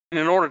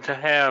In order to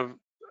have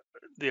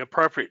the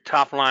appropriate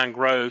top line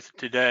growth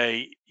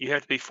today, you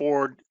have to be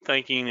forward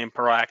thinking and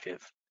proactive.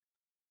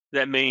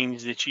 That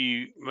means that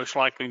you most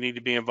likely need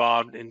to be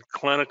involved in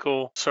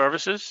clinical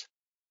services,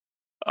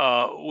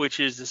 which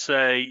is to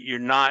say, you're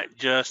not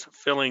just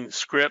filling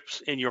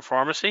scripts in your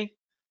pharmacy,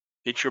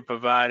 that you're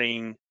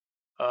providing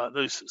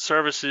those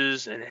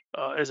services and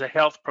as a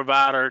health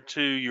provider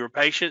to your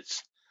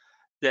patients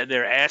that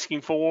they're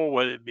asking for,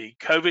 whether it be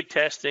COVID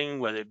testing,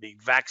 whether it be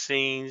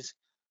vaccines,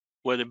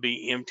 whether it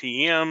be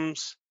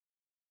MTMs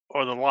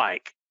or the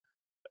like.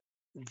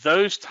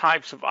 Those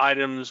types of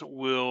items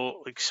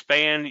will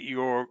expand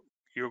your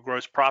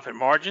gross profit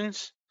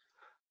margins.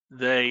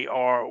 They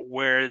are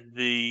where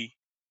the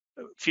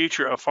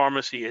future of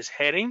pharmacy is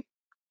heading.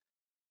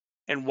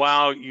 And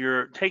while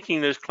you're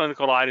taking those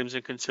clinical items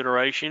in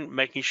consideration,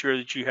 making sure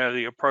that you have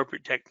the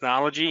appropriate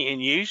technology in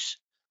use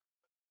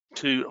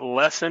to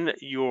lessen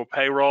your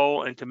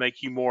payroll and to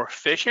make you more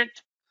efficient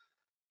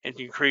and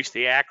to increase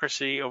the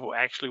accuracy of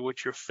actually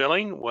what you're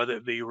filling, whether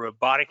it be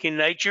robotic in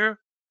nature,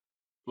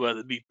 whether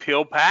it be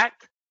pill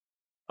packed,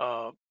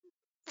 so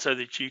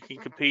that you can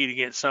compete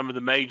against some of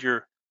the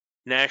major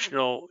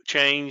national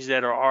chains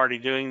that are already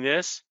doing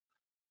this.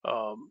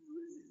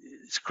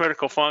 It's a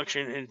critical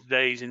function in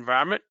today's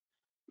environment,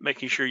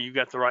 making sure you've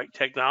got the right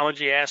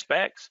technology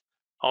aspects.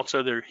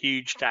 Also, there are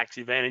huge tax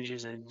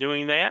advantages in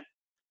doing that.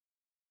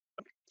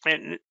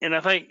 And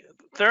I think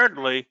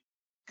thirdly,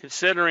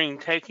 considering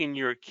taking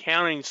your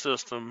accounting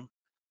system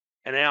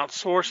and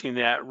outsourcing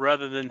that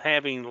rather than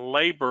having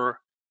labor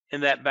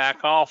in that back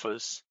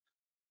office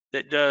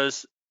that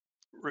does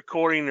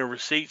recording the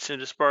receipts and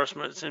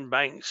disbursements and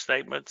bank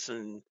statements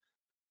and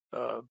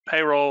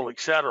payroll,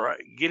 etc.,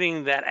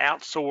 getting that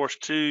outsourced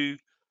to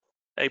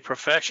a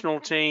professional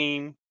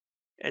team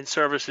and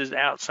services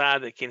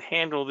outside that can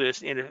handle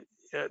this in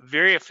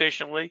very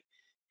efficiently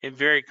and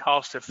very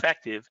cost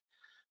effective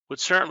would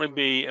certainly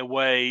be a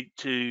way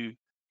to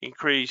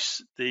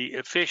increase the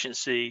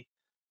efficiency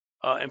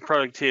and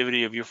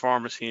productivity of your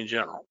pharmacy in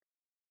general.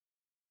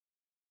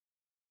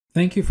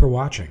 Thank you for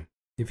watching.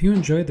 If you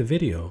enjoyed the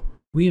video,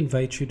 we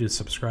invite you to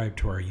subscribe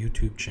to our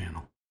YouTube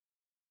channel.